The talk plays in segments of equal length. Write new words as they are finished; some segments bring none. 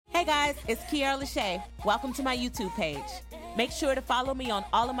guys, it's Keaira LaShae. Welcome to my YouTube page. Make sure to follow me on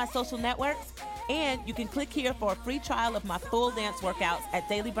all of my social networks, and you can click here for a free trial of my full dance workouts at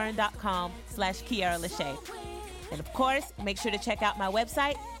dailyburn.com/Keaira LaShae. And of course, make sure to check out my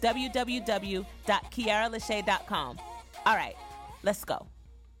website, www.keairalashae.com. All right, let's go.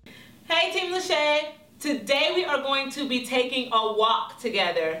 Hey, Team LaShae. Today we are going to be taking a walk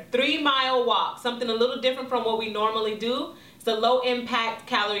together, 3-mile walk, something a little different from what we normally do. It's a low impact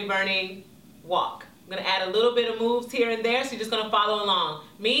calorie burning walk. I'm gonna add a little bit of moves here and there, so you're just gonna follow along.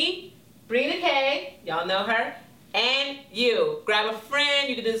 Me, Brina K, y'all know her, and you. Grab a friend,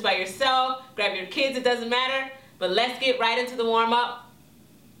 you can do this by yourself, grab your kids, it doesn't matter, but let's get right into the warm up.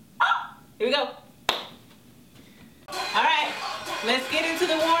 Oh, here we go. All right, let's get into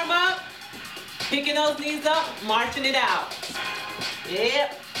the warm up. Picking those knees up, marching it out.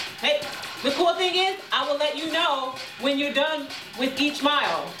 Yep. Hey, the cool thing is, I will let you know when you're done with each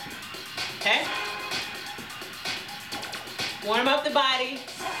mile. Okay? Warm up the body.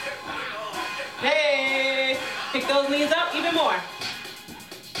 Hey, pick those knees up even more.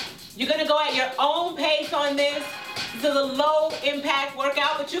 You're gonna go at your own pace on this. This is a low impact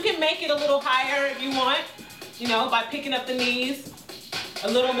workout, but you can make it a little higher if you want, you know, by picking up the knees a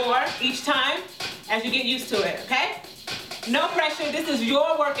little more each time as you get used to it, okay? No pressure, this is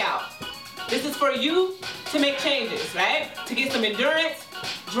your workout. This is for you to make changes, right? To get some endurance,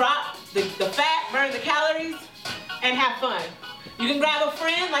 drop the fat, burn the calories, and have fun. You can grab a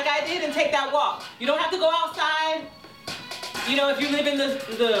friend like I did and take that walk. You don't have to go outside. You know, if you live in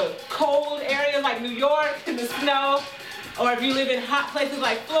the cold areas like New York in the snow, or if you live in hot places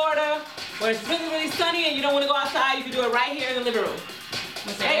like Florida, where it's really, really sunny and you don't want to go outside, you can do it right here in the living room.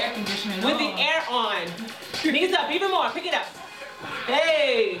 With the air conditioning on. With the air on. Knees up, even more. Pick it up.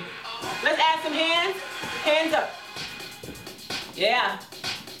 Hey. Let's add some hands. Hands up. Yeah.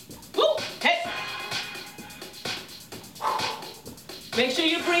 Woo. Hey. Make sure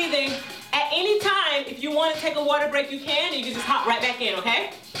you're breathing. At any time, if you want to take a water break, you can. And you can just hop right back in,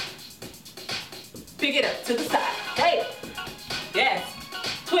 okay? Pick it up to the side. Hey. Yes.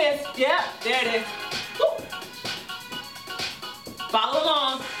 Twist. Yep. There it is. Woo. Follow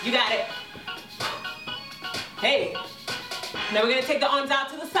along. You got it. Hey. Now we're going to take the arms out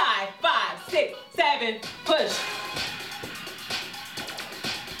to the side. 5, 6, 7. Push.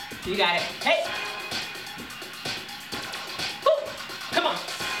 You got it. Hey. Woo. Come on.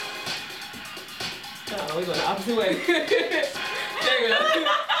 Oh, we're going the opposite way. There we go.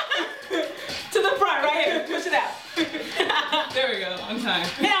 To the front, right here. Push it out. There we go. On time.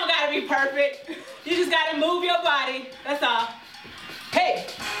 It don't got to be perfect. You just got to move your body. That's all. Hey.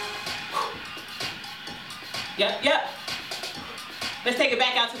 Yep, yep. Let's take it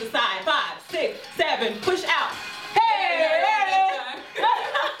back out to the side. 5, 6, 7. Push out. Hey, there it is.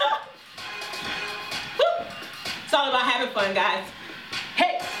 It's all about having fun, guys.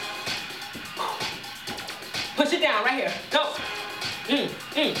 Hey. Push it down right here. Go. Hey,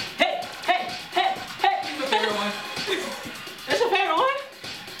 hey, hey, hey. That's my favorite one. That's your favorite one?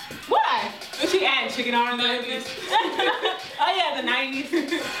 Why? She adding chicken arms. 90s. Oh yeah, the 90s.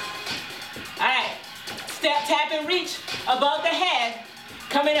 All right. Step, tap, and reach above the head.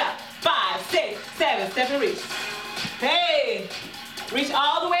 Coming up. 5, 6, 7. Step and reach. Hey. Reach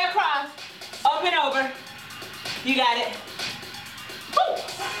all the way across. Up and over. You got it. Woo.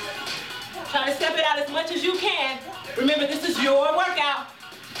 Try to step it out as much as you can. Remember, this is your workout.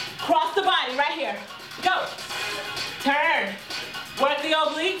 Cross the body right here. Go. Turn. Work the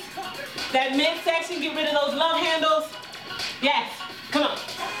obliques. That midsection, get rid of those love handles. Yes. Come on.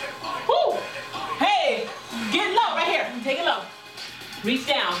 Woo. Hey. Get low right here. Take it low. Reach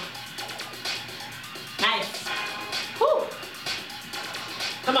down. Nice. Woo.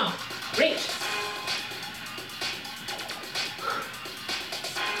 Come on. Reach.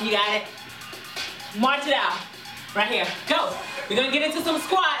 You got it. March it out. Right here. Go. We're going to get into some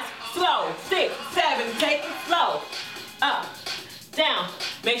squats. Slow. 6, 7. Take it slow. Up. Down.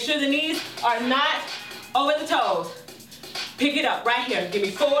 Make sure the knees are not over the toes. Pick it up right here. Give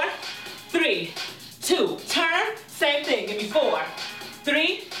me 4, 3, 2. Turn. Same thing. Give me 4,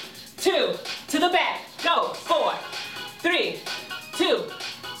 3, 2. To the back. Go. 4, 3, 2.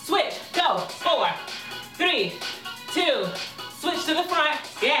 Switch. Go. 4, 3, 2. Switch to the front.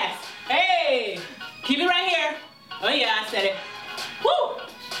 Yes. Hey. Keep it right here. Oh yeah, I said it. Woo.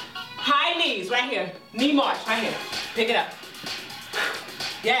 High knees right here. Knee march right here. Pick it up.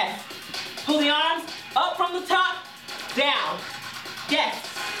 Yes. Pull the arms up from the top, down. Yes.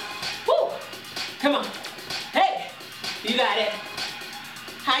 Woo. Come on. Hey. You got it.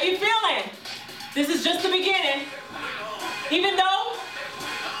 How you feeling? This is just the beginning. Even though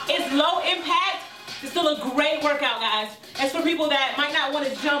it's It's low impact. It's still a great workout, guys. It's for people that might not want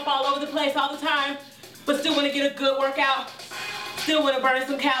to jump all over the place all the time, but still want to get a good workout, still want to burn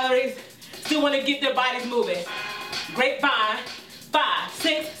some calories, still want to get their bodies moving. Grapevine. 5,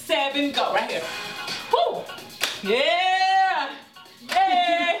 6, 7, go. Right here. Woo! Yeah!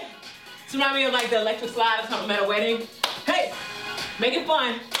 Hey! This reminds me of like the electric slide or something at a wedding. Hey! Make it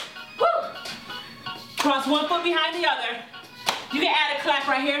fun. Woo! Cross one foot behind the other. You can add a clap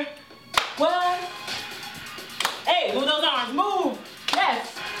right here. 1. Hey, move those arms. Move!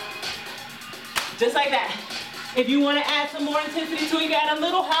 Yes! Just like that. If you want to add some more intensity to it, you can add a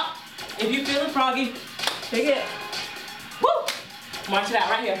little hop. If you're feeling froggy, take it. Woo! March it out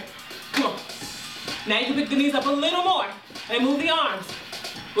right here. Come on. Now you can pick the knees up a little more and move the arms.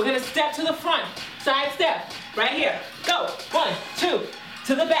 We're gonna step to the front, side step, right here. Go, 1, 2,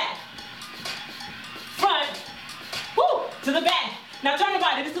 to the back. Front, woo, to the back. Now turn the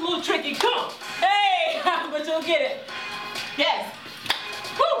body, this is a little tricky, come on. Hey, but you'll get it. Yes,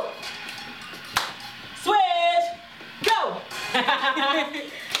 woo. Switch, go.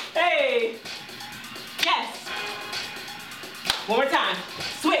 Hey, yes. One more time,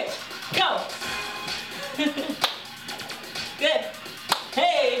 switch, go. Good.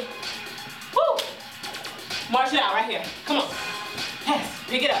 Hey. Woo. March it out right here. Come on. Yes.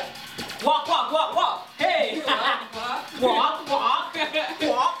 Pick it up. Walk, walk, walk, walk. Hey. Walk, walk. Walk, walk.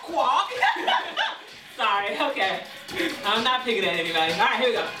 Walk, walk. Sorry. Okay. I'm not picking at anybody. All right, here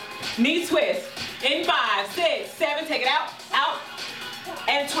we go. Knee twist. In 5, 6, 7. Take it out. Out.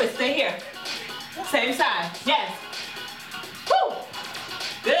 And twist. Stay here. Same side. Yes. Woo.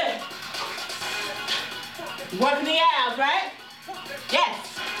 Good. Working the abs, right?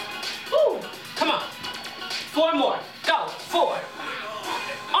 Yes. Woo. Come on. 4 more. Go. 4.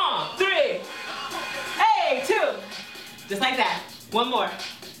 3. Hey, 2. Just like that. 1 more.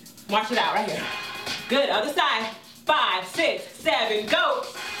 March it out right here. Good. Other side. 5, 6, 7. Go.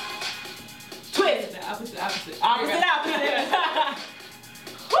 Twist. Opposite, opposite. Opposite, opposite.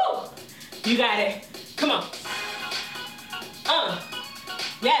 Woo. You got it. Come on.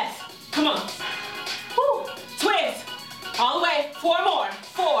 Yes. Come on. Woo. Twist. All the way. 4 more.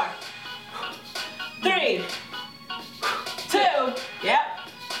 4. 3. 2. Yep.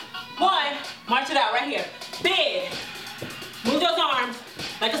 1. March it out right here. Big. Move those arms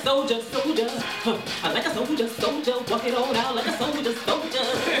like a soldier, soldier. Like a soldier, soldier. Walk it on out like a soldier, soldier.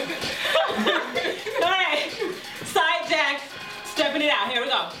 All right. Side jack. Stepping it out. Here we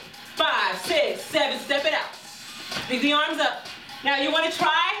go. 5, 6, 7. Step it out. Pick the arms up. Now you want to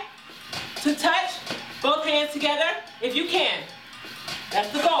try to touch both hands together if you can. That's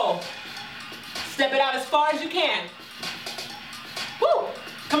the goal. Step it out as far as you can. Woo!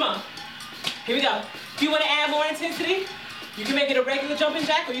 Come on. Here we go. If you want to add more intensity, you can make it a regular jumping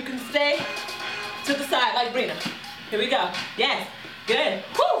jack or you can stay to the side like Brina. Here we go. Yes. Good.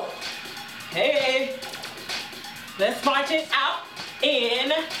 Woo! Hey. Let's march it out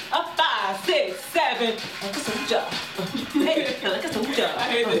in a 5, 6, 7. Like a soldier. Hey, like a soldier. I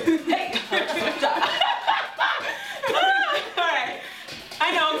hate this. Hey, like a soldier. All right.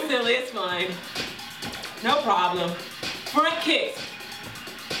 I know I'm silly. It's fine. No problem. Front kicks.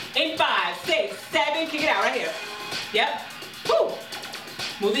 In 5, 6, 7. Kick it out right here. Yep. Woo.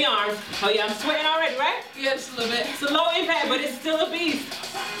 Move the arms. Oh yeah, I'm sweating already, right? Yeah, just a little bit. It's a low impact, but it's still a beast.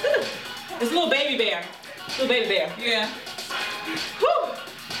 It's a little baby bear. Little baby bear. Yeah. Woo.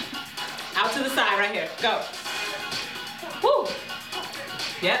 Out to the side right here. Go. Woo.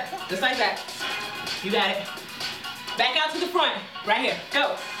 Yep, just like that. You got it. Back out to the front. Right here.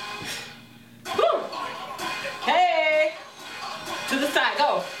 Go. Woo. Hey. To the side.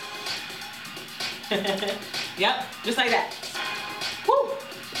 Go. Yep, just like that. Woo.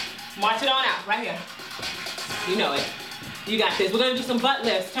 March it on out. Right here. You know it. You got this. We're going to do some butt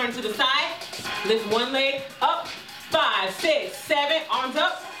lifts. Turn to the side. Lift one leg up. 5, 6, 7. Arms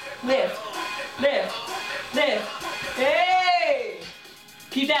up. Lift. Lift. Lift. Hey.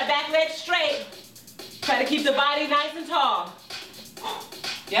 Keep that back leg straight. Try to keep the body nice and tall.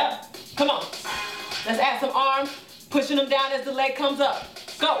 Yep. Come on. Let's add some arms. Pushing them down as the leg comes up.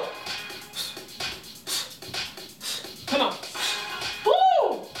 Go. Come on.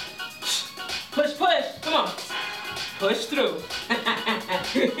 Woo. Push, push. Come on. Push through.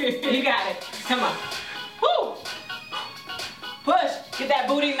 You got it. Come on. Woo. Push. Get that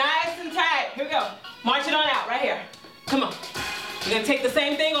booty nice and tight. Here we go. March it on out right here. Come on. You're going to take the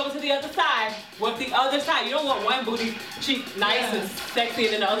same thing over to the other side. Work the other side. You don't want one booty cheek nice and sexy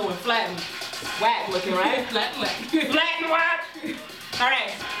and then the other one flat and whack looking, right? Flat and whack. Flat and whack. All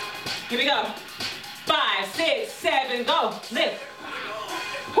right. Here we go. 5, 6, 7. Go. Lift.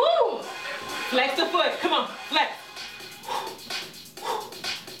 Woo. Flex the foot. Come on, flex.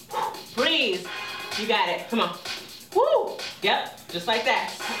 Breathe. You got it. Come on. Woo. Yep, just like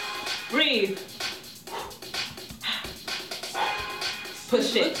that. Breathe.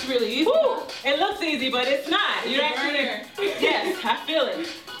 Push it. Looks really easy. Woo. It looks easy, but it's not. You're burner. Yes, I feel it.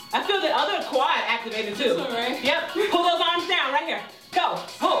 I feel the other quad activated too. That's all right. Yep. Pull those arms down right here. Go.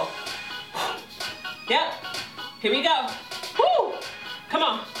 Pull. Yep. Here we go. Woo. Come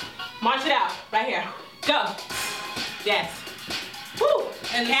on. March it out. Right here. Go. Yes. Woo.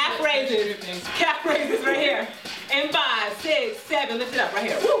 And calf raises. Calf raises right here. And 5, 6, 7. Lift it up right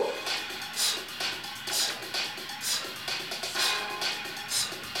here. Woo.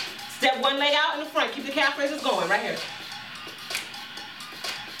 Step one leg out in the front. Keep the calf raises going right here.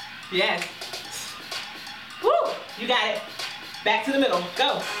 Yes. Woo. You got it. Back to the middle.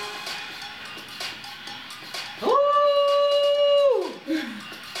 Go. Woo.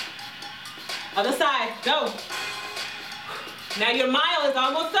 Other side. Go. Now your mile is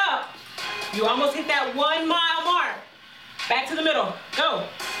almost up. You almost hit that 1 mile mark. Back to the middle. Go.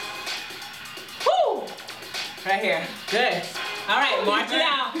 Woo. Right here. Good. All right, march it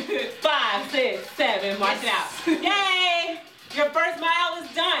out. 5, 6, 7, march it out. Yay! Your first mile is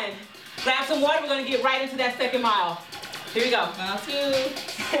done. Grab some water, we're gonna get right into that second mile. Here we go. Mile 2.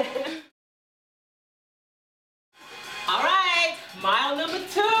 All right, mile number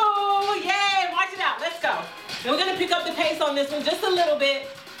 2. Yay, march it out, let's go. Then we're gonna pick up the pace on this one just a little bit.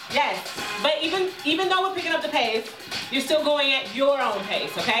 Yes, but even though we're picking up the pace, you're still going at your own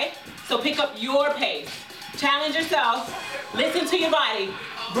pace, okay? So pick up your pace. Challenge yourself, listen to your body,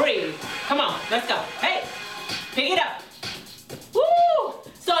 breathe. Come on, let's go. Hey, pick it up. Woo!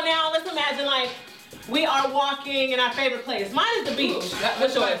 So now let's imagine like we are walking in our favorite place. Mine is the beach.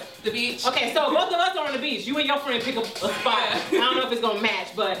 What's yours? The beach. Okay, so both of us are on the beach. You and your friend pick up a spot. I don't know if it's gonna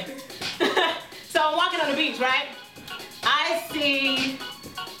match, but. So I'm walking on the beach, right? I see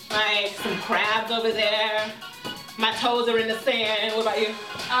like some crabs over there. My toes are in the sand. What about you?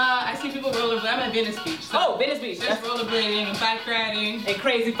 I see people rollerblading. I'm at Venice Beach. So Oh, Venice Beach. there's rollerblading and bike riding. And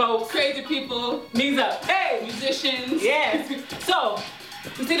crazy folks. Crazy people. Knees up. Hey! Musicians. Yes. So,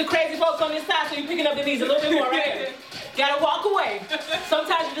 you see the crazy folks on this side, so you're picking up the knees a little bit more right here. Gotta walk away.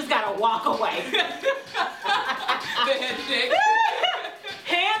 Sometimes you just gotta walk away. The head shake.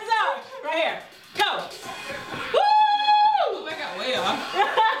 Hands up. Right here. Go. Ooh, that got way off.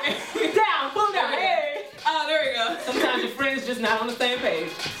 Woo! Down. Pull down. Hey. Oh, there we go. Sometimes your friends just not on the same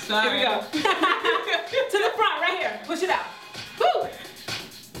page. Sorry. Here we go. To the front, right here. Push it out. Woo!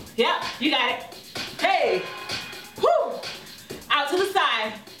 Yep, you got it. Hey! Woo! Out to the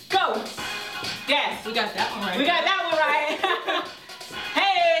side. Go. Yes. We got that one right. We got that one right.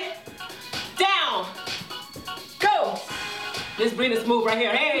 Hey! Down. Go. This Brina's move right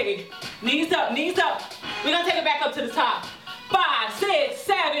here. Hey! Knees up, knees up. We're gonna take it back up to the top. 5, 6,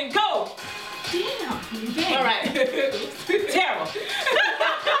 7, go! Damn. All right. Terrible.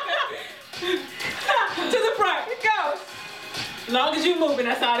 To the front. Go. As long as you're moving,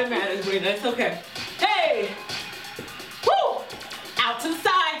 that's all that matters, Brina. It's okay. Hey. Woo. Out to the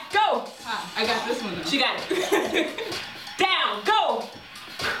side. Go. I got this one though. She got it. Down. Go.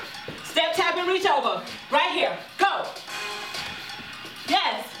 Step, tap, and reach over. Right here. Go.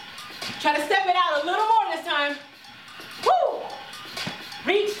 Yes. Try to step it out a little more this time. Woo.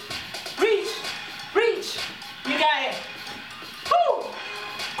 Reach. Reach. Reach. You got it. Woo.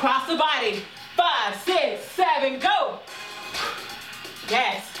 Cross the body. 5, 6, 7, go.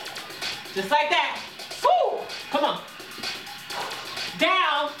 Yes. Just like that. Woo. Come on.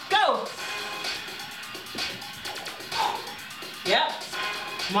 Down. Go. Yep.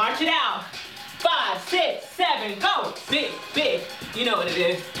 March it out. 5, 6, 7, go. Big, big. You know what it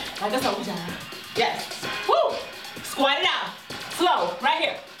is. Like a soldier. Yes. Woo. Squat it out. Slow. Right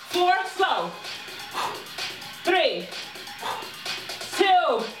here. 4, slow. 3,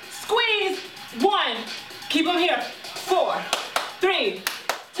 2, squeeze. 1. Keep them here. 4, 3,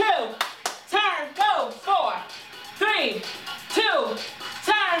 2, turn, go. 4, 3, 2,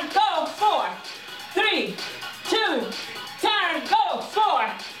 turn, go. 4, 3, 2, turn, go.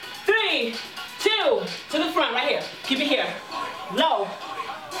 4, 3, 2, to the front right here. Keep it here. Low.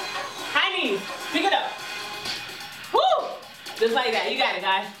 High knees. Pick it up. Woo! Just like that. You got it,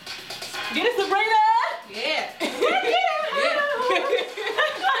 guys. Get it, Sabrina. Yeah.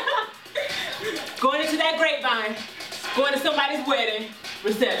 Going into that grapevine. Going to somebody's wedding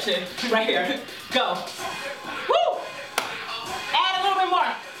reception. Right here. Go. Woo! Add a little bit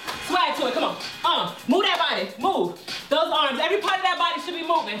more swag to it. Come on. Move that body. Move. Those arms. Every part of that body should be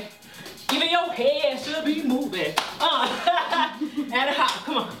moving. Even your head should be moving. And a hop.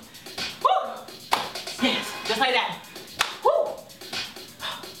 Come on. Woo!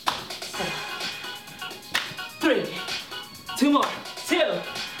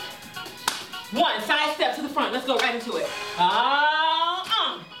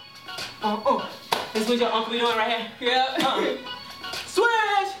 This is what your uncle be doing right here. Yep. Switch!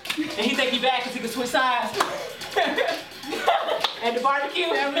 And he think he bad because he can switch sides. At the barbecue.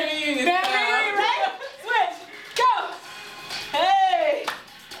 Family reunion. Right? Switch. Go. Hey.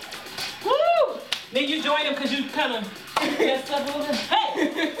 Woo. Then you join him because you kind of messed up a little bit.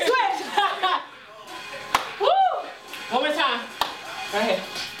 Hey. Switch. Woo. One more time. Right here.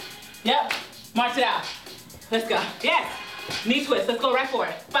 Yep. March it out. Let's go. Yes. Knee twist. Let's go right for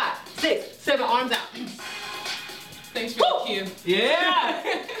it. 5, 6, 7. Arms out. Thanks for the cue. Yeah.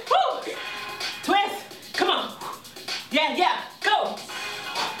 Woo. Twist. Come on. Yeah, yeah. Go.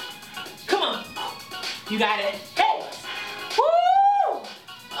 Come on. You got it. Hey. Woo.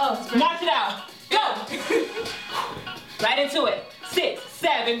 Oh, it's great. March it out. Go. Right into it. 6,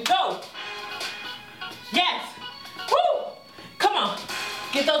 7. Go. Yes. Woo. Come on.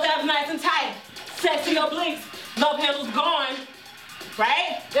 Get those abs nice and tight. Sexy obliques. Love handles gone.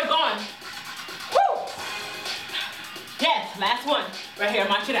 Right? They're gone. Woo. Yes. Last one. Right here.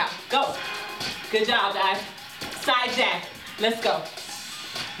 March it out. Go. Good job, guys. Side jack. Let's go.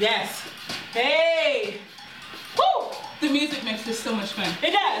 Yes. Hey. Woo. The music makes this so much fun.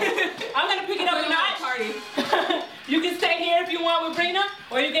 It does. I'm going to pick it up a notch. Party. You can stay here if you want with Brina,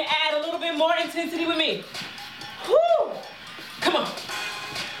 or you can add a little bit more intensity with me. Woo. Come on.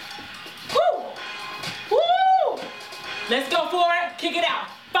 Woo. Woo. Let's go for it. Kick it out.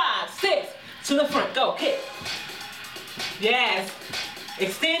 5, 6. To the front. Go. Kick. Yes.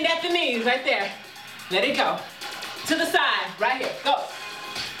 Extend at the knees right there. Let it go. To the side. Right here. Go.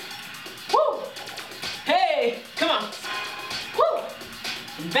 Woo. Hey. Come on. Woo.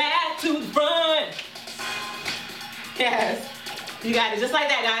 Back to the front. Yes. You got it. Just like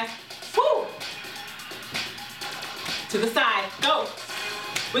that, guys. Woo. To the side. Go.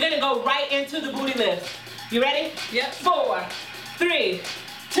 We're going to go right into the booty lift. You ready? Yep. 4, 3,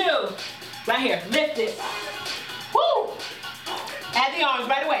 2. Right here. Lift it. Woo. Add the arms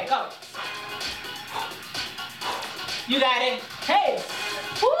right away. Go. You got it. Hey.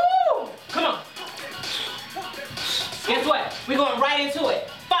 Woo. Come on. Guess what? We're going right into it.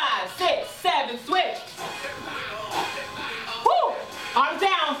 5, 6, 7. Switch. Woo. Arms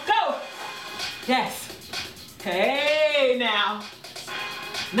down. Go. Yes. Hey now.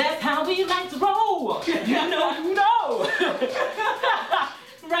 That's how we like to roll. You know, you know.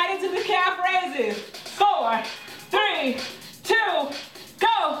 Right into the calf raises. 4, 3, 2,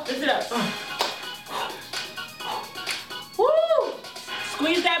 go. Lift it up. Woo.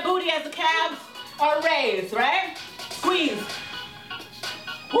 Squeeze that booty as the calves are raised, right? Squeeze.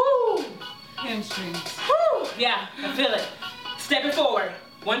 Woo. Hamstrings. Woo. Yeah, I feel it. Step it forward.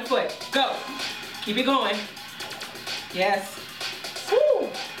 1 foot. Go. Keep it going. Yes. Woo.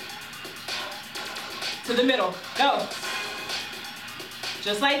 To the middle. Go.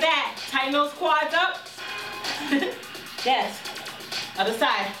 Just like that. Tighten those quads up. Yes. Other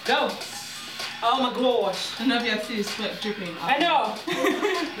side. Go. Oh my gosh. I don't know if y'all see the sweat dripping. I know.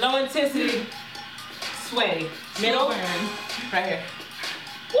 Low intensity sweaty. Middle. Burn. Right here.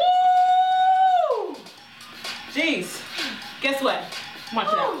 Woo! Jeez. Guess what? March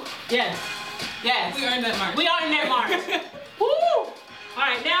it out. Yes. Yes. We earned that mark. We are in that mark. Woo! All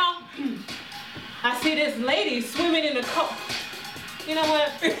right, now I see this lady swimming in the cold. You know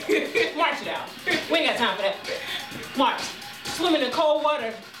what? March it out. We ain't got time for that. March. Swimming in cold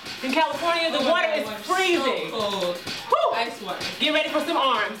water. In California, the water is freezing. So cold. Woo! Ice water. Get ready for some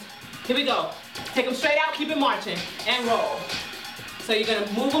arms. Here we go. Take them straight out, keep it marching, and roll. So you're gonna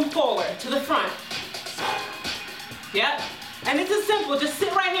move them forward to the front. Yep. And this is simple, just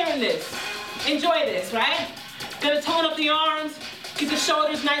sit right here in this. Enjoy this, right? Gonna tone up the arms, keep the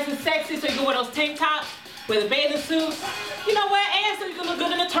shoulders nice and sexy so you can wear those tank tops with a bathing suit. You know what? And so you can look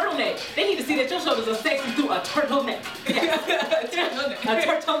good in a turtleneck. They need to see that your shoulders are sexy through a turtleneck. Yes. A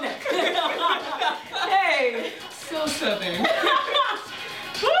turtleneck. Hey. So southern.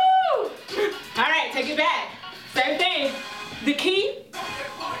 Woo! All right, take it back. Same thing. The key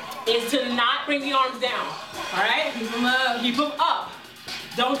is to not bring the arms down. All right? Keep them up. Keep them up.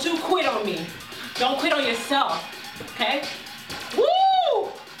 Don't you quit on me. Don't quit on yourself. Okay?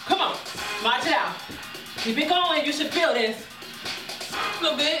 Woo! Come on. March it out. Keep it going. You should feel this. A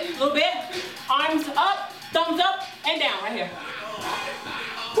little bit. A little bit. Arms up, thumbs up, and down right here.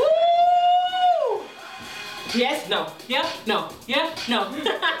 Woo! Yes, no. Yeah, no. Yeah, no.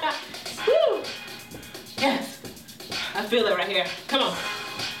 Woo! Yes. I feel it right here. Come on.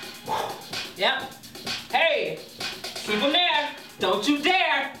 Yep. Hey. Keep them there. Don't you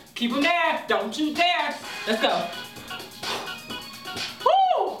dare. Keep them there. Don't you dare. Let's go.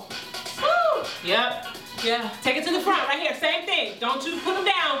 Woo! Woo! Yep. Yeah. Take it to the front right here. Same thing. Don't you put them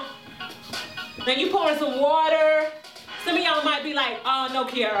down. Now you pouring some water. Some of y'all might be like, oh no,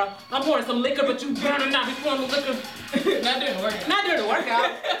 Keaira, I'm pouring some liquor, but you better not be pouring the liquor. Not during the workout. Not during the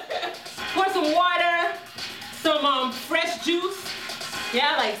workout. Pour some water, some fresh juice.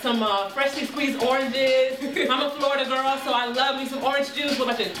 Yeah, like some freshly squeezed oranges. I'm a Florida girl, so I love me some orange juice. What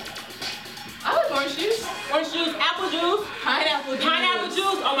about you? I like orange juice. Orange juice, apple juice. Pineapple juice. Pineapple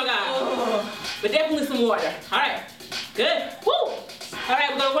juice, oh my God. Oh. But definitely some water. All right, good. Woo. All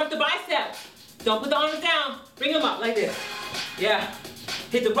right, we're gonna work the biceps. Don't put the arms down. Bring them up like this. Yeah.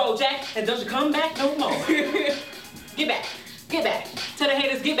 Hit the roll jack and don't you come back no more. Get back. Get back. Tell the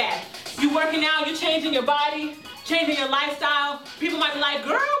haters, get back. You working out, you changing your body, changing your lifestyle. People might be like,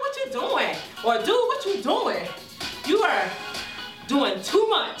 girl, what you doing? Or dude, what you doing? You are doing too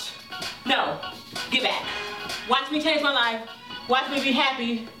much. No, get back. Watch me change my life. Watch me be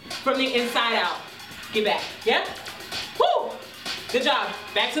happy from the inside out. Get back, yeah? Woo! Good job.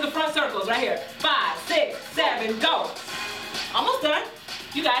 Back to the front circles right here. 5, 6, 7, go. Almost done.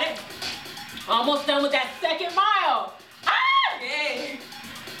 You got it. Almost done with that second mile. Ah! Yay.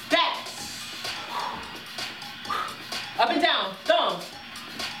 Back. Up and down. Thumbs.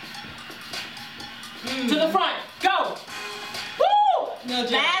 To the front. Go. Woo! No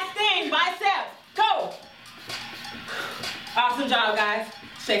joke. Last thing. Biceps. Go. Awesome job, guys.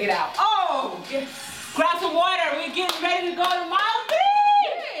 Shake it out. Oh! Yes. Grab some water. We're getting ready to go to mile 3.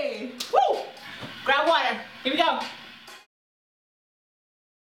 Yay. Woo! Grab water. Here we go.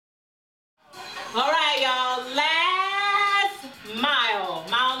 All right, y'all. Last mile.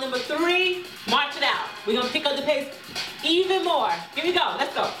 Mile number 3. March it out. We're going to pick up the pace even more. Here we go.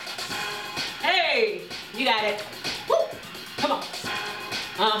 Let's go. Hey. You got it. Woo. Come on.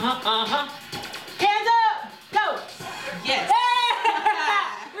 Hands up. Go. Yes.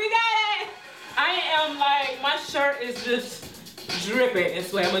 Hey. We got it. I am like, my shirt is just dripping and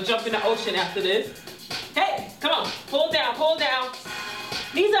sweat. I'm going to jump in the ocean after this. Hey, come on. Pull down, pull down.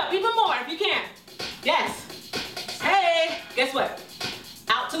 Knees up, even more if you can. Yes. Hey, guess what?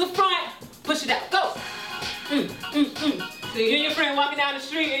 Out to the front, push it out, go. So you and your friend walking down the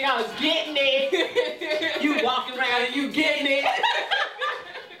street and y'all getting it. You walking around and you getting it.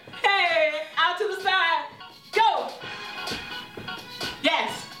 Hey, out to the side, go.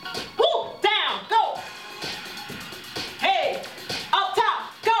 Yes. Woo, down, go. Hey, up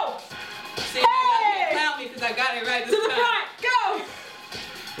top, go. See, Hey. you found me because I got it right To this the time. front, go.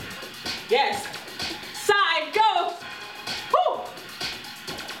 Yes. Side, go. Woo.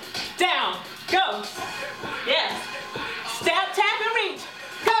 Down, go. Yes. Step, tap, and reach.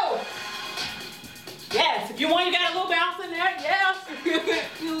 Go. Yes. If you want, you got a little bounce in there. Yeah.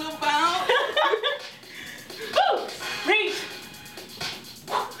 You little bounce. Woo. Reach.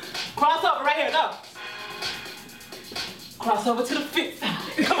 Cross over right here. Go. Cross over to the fit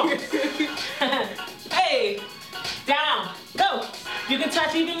side. Come on. Hey. Down. Go. You can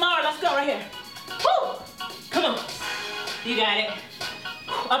touch even lower. Let's go right here. Woo. Come on. You got it.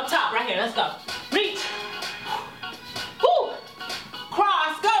 Up top right here. Let's go. Reach. Woo.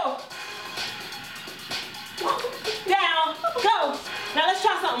 Cross. Go. Down. Go. Now let's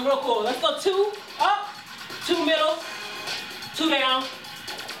try something real cool. Let's go 2 up, 2 middle, 2 down,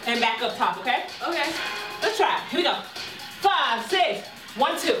 and back up top, okay? Okay. Let's try it. Here we go. 5, 6,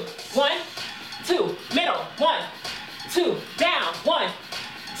 1, 2. 1, 2, middle, 1, 2, down, 1,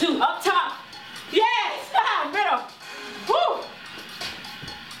 2, up top. Yes! Middle. Woo!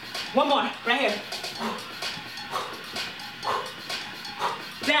 One more, right here.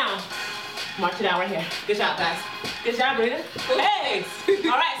 Down. March it out right here. Good job, guys. Good job, Brina. Hey!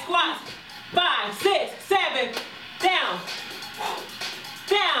 All right, squats. 5, 6, 7, down.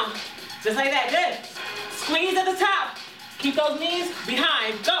 Down. Just like that, good. Squeeze at the top. Keep those knees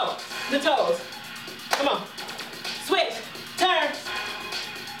behind. Go. The toes. Come on. Switch. Turn.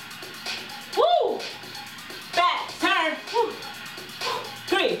 Woo! Back. Turn. Woo.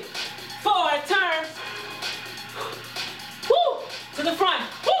 3, 4, turn. Woo! To the front.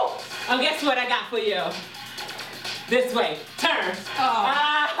 Woo! Oh, guess what I got for you? This way. Turn. Oh.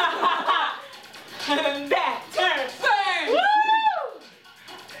 Back. Turn. Turn. Woo!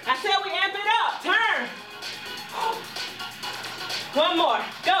 I said we amp it up. Turn. One more.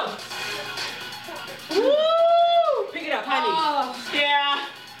 Go. Woo! Pick it up, honey. Oh. Yeah.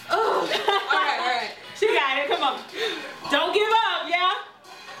 Oh. All right. She got it. Come on. Don't give up, yeah?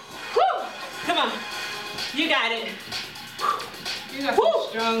 Woo! Come on. You got it. You got Woo. some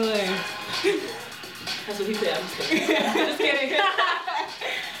strong legs. That's what he said. I'm just kidding. Just kidding.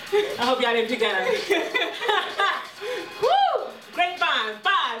 I hope y'all didn't pick that up. Woo! Grapevine.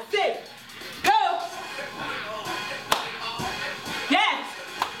 5, 6. Go. Yes.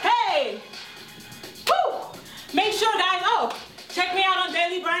 Hey.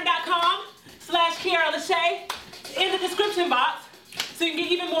 subscription box so you can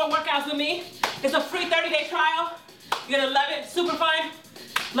get even more workouts with me. It's a free 30-day trial. You're gonna love it, super fun.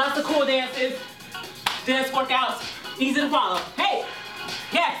 Lots of cool dances, dance workouts, easy to follow. Hey,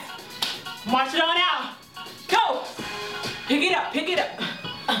 yes, march it on out. Go, pick it up, pick it up.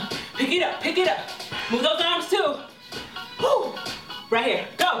 Pick it up, pick it up. Move those arms too. Woo. Right here,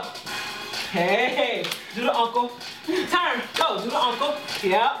 go. Hey, do the uncle. Turn, go, do the uncle.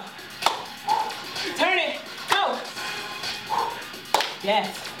 Yep. Turn it, go.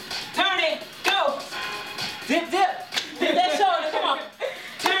 Yes. Turn it, go. Dip, dip. Dip that shoulder, come on.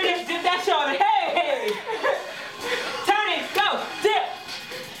 Turn it, dip that shoulder. Hey. Turn it, go, dip.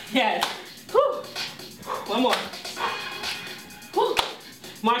 Yes. Woo. One more. Woo.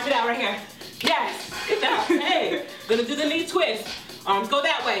 March it out right here. Yes. Good job. Hey. Gonna do the knee twist. Arms go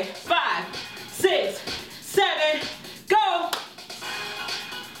that way. 5, 6, 7. Go.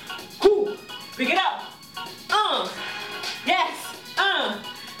 Woo. Pick it up. Yes.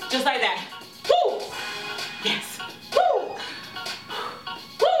 Just like that. Woo. Yes. Woo.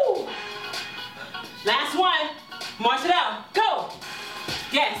 Woo. Last one. March it out. Go.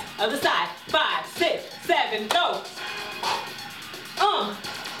 Yes. Other side. 5, 6, 7. Go.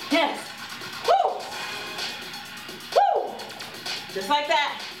 Yes. Woo. Woo. Just like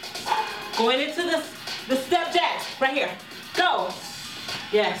that. Going into the step jacks. Right here. Go.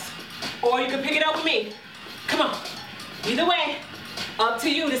 Yes. Or you can pick it up with me. Come on. Either way. Up to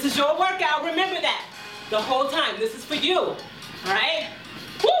you. This is your workout. Remember that. The whole time. This is for you. All right?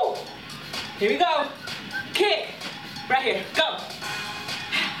 Woo. Here we go. Kick. Right here. Go.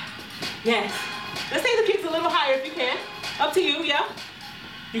 Yes. Let's take the kicks a little higher if you can. Up to you, yeah?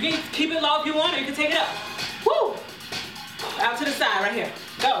 You can keep it low if you want, or you can take it up. Woo! Out to the side, right here.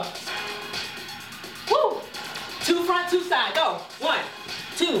 Go. Woo! 2 front, 2 side. Go. 1,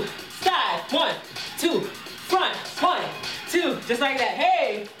 2, side. 1, 2, front. 1, 2. Just like that.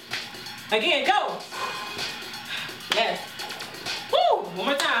 Hey! Again, go. Yes. Woo! One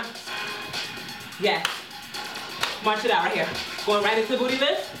more time. Yes. March it out right here. Going right into the booty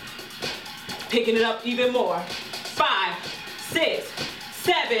lift. Picking it up even more. 5, 6,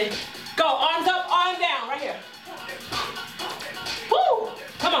 7. Go. Arms up, arm down. Right here. Woo!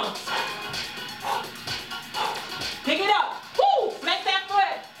 Come on. Pick it up. Woo! Flex that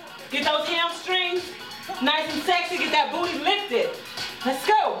foot. Get those hamstrings nice and sexy. Get that booty lifted. Let's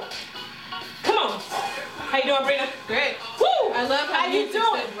go. Come on. How you doing, Brina? Great. Woo! I love how you you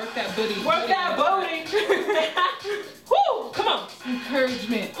doing? said work that booty. Work that booty. Woo! Come on.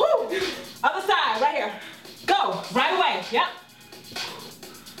 Encouragement. Woo! Other side, right here. Go. Right away. Yep.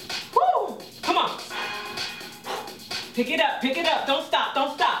 Woo! Come on. Pick it up. Pick it up. Don't stop.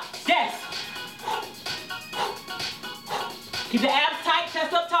 Don't stop. Yes. Keep the abs tight.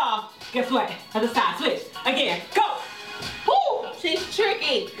 Chest up tall. Guess what? Other side. Switch. Again. Go. Woo! She's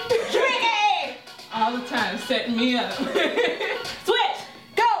tricky. Tricky! All the time, setting me up. Switch.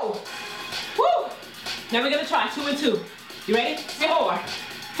 Go. Woo! Now we're gonna try 2 and 2. You ready? 4,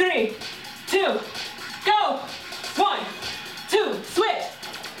 3, 2. Go. 1, 2. Switch.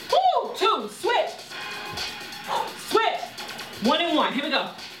 Woo! 2. Switch. Switch. 1 and 1. Here we go.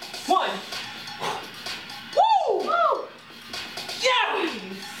 1. Woo! Woo! Yes!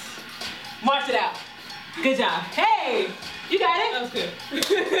 March it out. Good job. Hey! You got it? That was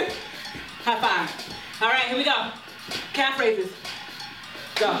good. High five. All right, here we go. Calf raises.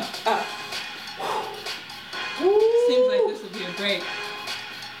 Go. Up. Woo! Seems like this would be a break.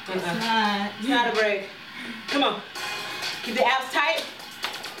 It's not. It's not a break. Come on. Keep the abs tight.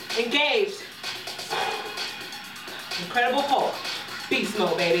 Engaged. Incredible Hulk. Beast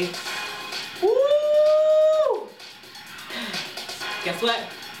mode, baby. Woo! Guess what?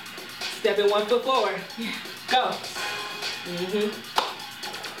 Stepping 1 foot forward. Yeah. Go.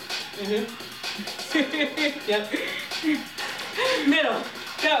 Yep. Middle.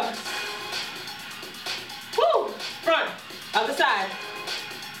 Go. Woo! Front. Other side.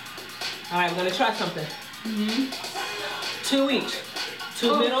 All right, we're gonna try something. 2 each.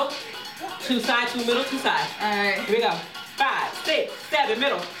 2 middle, 2 side, 2 middle, 2 side. All right. Here we go. 5, 6, 7,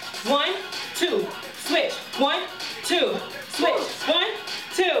 middle. 1, 2, switch. 1, 2, switch. 1,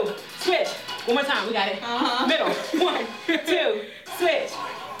 2, switch. One more time. We got it. Middle. 1, 2, switch.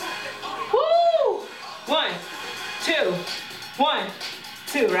 Woo! 1, 2, 1,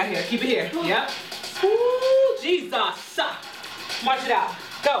 2. Right here. Keep it here. Yep. Woo! Jesus. March it out.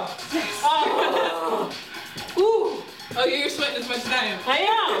 Go. Yes. Oh. Ooh. Oh, you're sweating as much as I am. I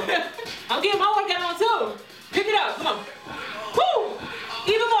am. I'm getting my workout on too. Pick it up. Come on. Woo!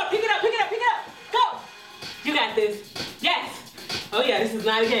 Even more. Pick it up. Pick it up. Pick it up. Go. You got this. Yes. Oh yeah. This is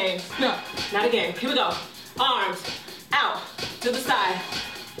not a game. No. Not a game. Here we go. Arms out. to the side.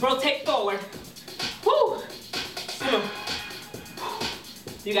 Rotate forward. Woo! Come on.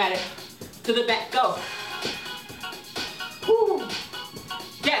 You got it. To the back, go. Woo!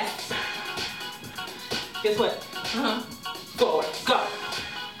 Yes. Guess what? Forward, go.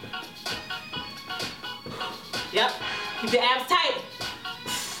 Yep. Keep the abs tight.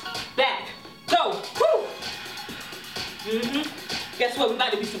 Back, go. Woo! Guess what? We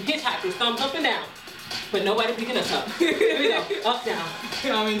about to be some hitchhikers. Thumbs up and down. But nobody picking us up. Here we go. Up, down.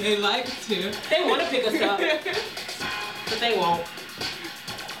 I mean, they like to. They want to pick us up. But they won't.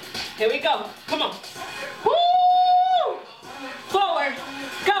 Here we go. Come on. Woo! Forward.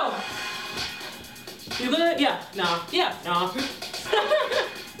 Go. You good? Yeah. No. Yeah. No.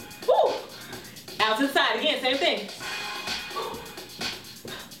 Woo! Out to the side again. Same thing.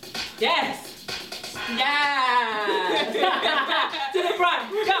 Yes. Yes. To the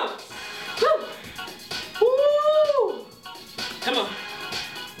front. Go. Woo. Woo! Come on.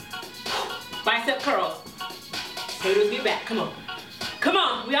 Bicep curls. Haters get back. Come on. Come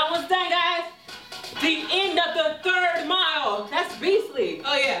on. We almost done, guys. The end of the 3rd mile. That's beastly.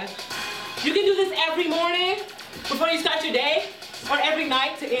 Oh, yeah. You can do this every morning before you start your day, or every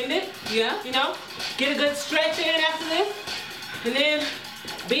night to end it. Yeah. You know, get a good stretch in after this, and then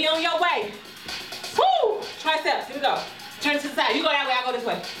be on your way. Woo! Triceps. Here we go. Turn to the side. You go that way. I go this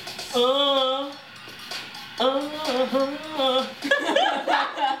way. Woo!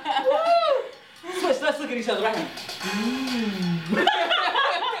 Switch. Let's look at each other right here.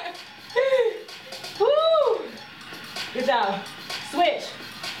 Woo! Good job. Switch.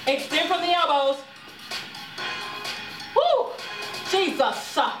 Extend from the elbows. Woo!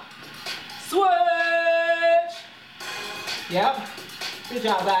 Jesus. Switch. Yep. Good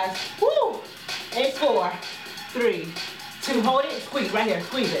job, guys. Woo! And 4, 3, 2. Hold it. Squeeze right here.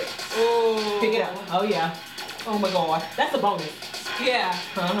 Squeeze it. Oh. Pick it up. Oh yeah. Oh my God. That's a bonus. Yeah.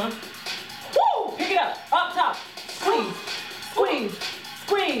 Woo! Pick it up. Up top. Squeeze. Squeeze.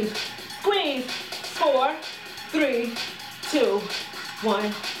 Squeeze. Squeeze. 4, 3, 2,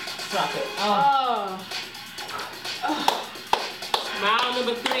 1. Drop it. Oh. Mile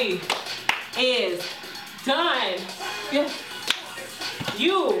number 3 is done. Yes.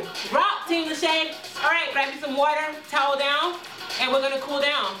 You rock, Team LaShae. All right, grab you some water, towel down, and we're gonna cool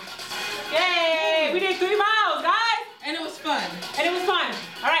down. Yay! We did 3 miles, guys. And it was fun. And it was fun.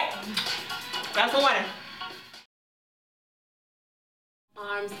 All right, grab some water.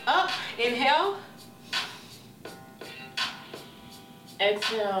 Arms up, inhale.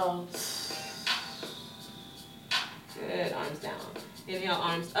 Exhale. Good, arms down. Inhale,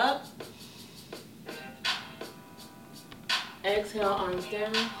 arms up. Exhale, arms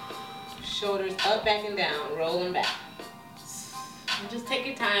down. Shoulders up, back, and down. Rolling back. And just take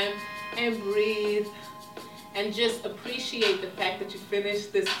your time and breathe. And just appreciate the fact that you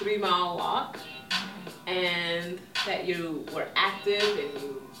finished this 3-mile walk. And that you were active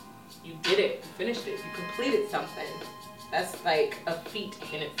and you did it. You finished it. You completed something. That's like a feat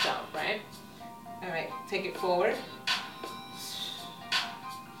in itself, right? All right, take it forward.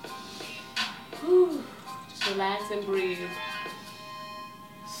 Whew. Just relax and breathe.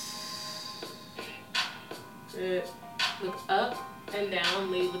 Good. Look up and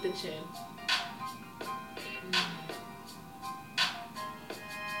down, lead with the chin.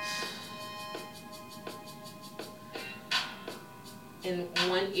 And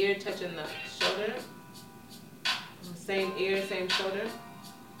one ear touching the shoulder. Same ear, same shoulder.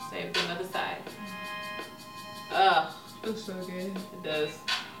 Same thing other side. Feels so good. It does.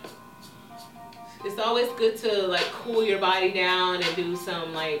 It's always good to like cool your body down and do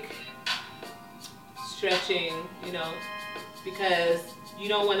some like stretching, you know, because you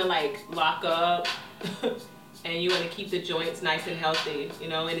don't want to like lock up and you want to keep the joints nice and healthy, you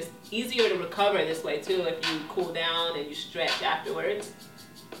know, and it's easier to recover this way too if you cool down and you stretch afterwards.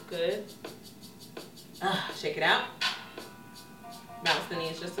 Good. Shake it out. Bounce the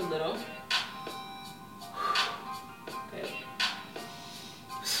knees just a little. Good.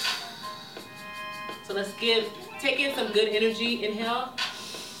 So let's take in some good energy. Inhale.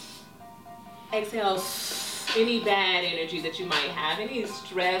 Exhale any bad energy that you might have, any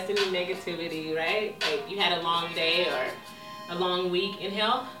stress, any negativity, right? Like you had a long day or a long week.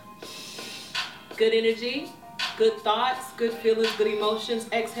 Inhale. Good energy, good thoughts, good feelings, good emotions.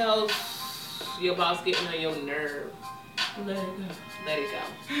 Exhale. Your boss getting on your nerve. Let it go. Let it go.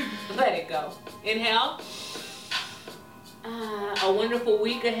 Let it go. Inhale. A wonderful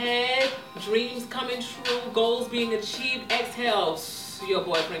week ahead. Dreams coming true. Goals being achieved. Exhale. Your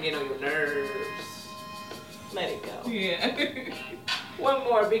boyfriend getting on your nerves. Let it go. Yeah. One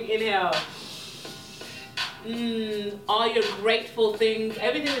more big inhale. All your grateful things,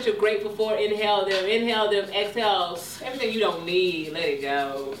 everything that you're grateful for, inhale them, exhale. Everything you don't need, let it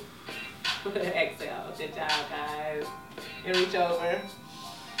go. Exhale. Good job, guys. And reach over.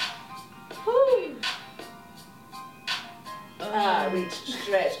 Woo. Reach,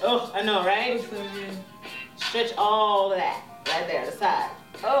 stretch. Oh, I know, right? So good. Stretch all of that right there, the side.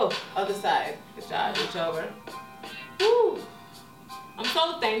 Oh, other side. Good job. Reach over. Woo. I'm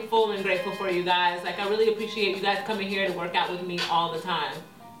so thankful and grateful for you guys. Like, I really appreciate you guys coming here to work out with me all the time.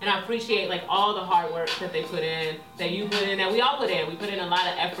 And I appreciate like all the hard work that they put in, that you put in, that we all put in. We put in a lot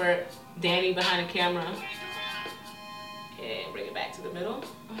of effort. Danny behind the camera. And bring it back to the middle.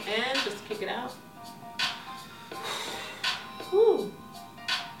 And just kick it out. Woo.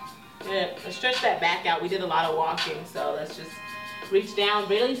 Yeah, let's stretch that back out. We did a lot of walking, so let's just reach down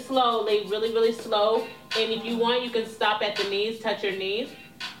really slowly, really slow. And if you want, you can stop at the knees, touch your knees,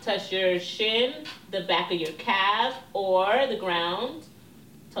 touch your shin, the back of your calf, or the ground.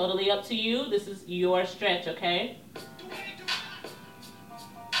 Totally up to you. This is your stretch, okay?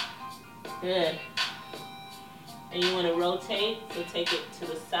 Good. And you want to rotate, so take it to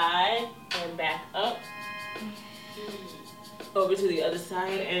the side and back up. Over to the other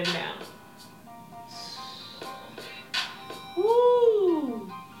side and down.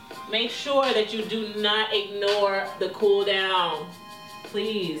 Woo! Make sure that you do not ignore the cool down.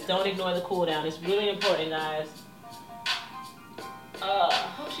 Please don't ignore the cool down. It's really important, guys.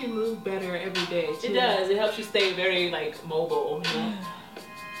 Helps you move better every day too. It does. It helps you stay very like mobile. You know?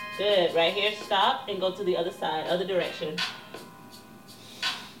 Good. Right here, stop and go to the other side, other direction.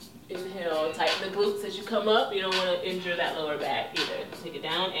 Inhale, tighten the glutes as you come up. You don't want to injure that lower back either. Take it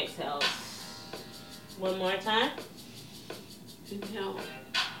down, exhale. One more time. Inhale.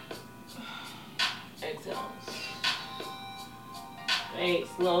 Exhale. Great.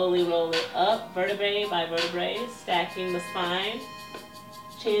 Slowly roll it up, vertebrae by vertebrae, stacking the spine.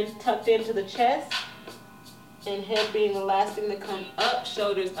 Chin tucked into the chest. And head being the last thing to come up,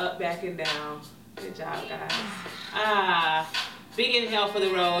 shoulders up, back and down. Good job, guys. Big inhale for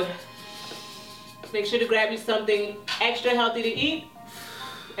the road. Make sure to grab you something extra healthy to eat.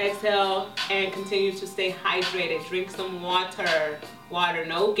 Exhale and continue to stay hydrated. Drink some water. Water,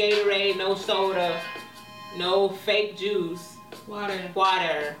 no Gatorade, no soda, no fake juice.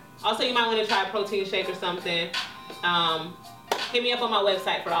 Water. Also, you might want to try a protein shake or something. Hit me up on my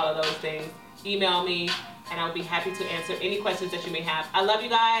website for all of those things. Email me and I'll be happy to answer any questions that you may have. I love you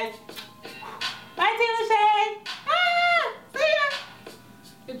guys. Bye, Keaira LaShae. See ya.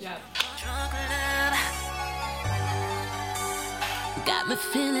 Good job. Got me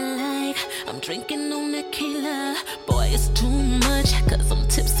feeling like I'm drinking on tequila. Boy, it's too much, cause I'm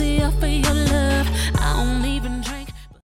tipsy off of your love. I don't even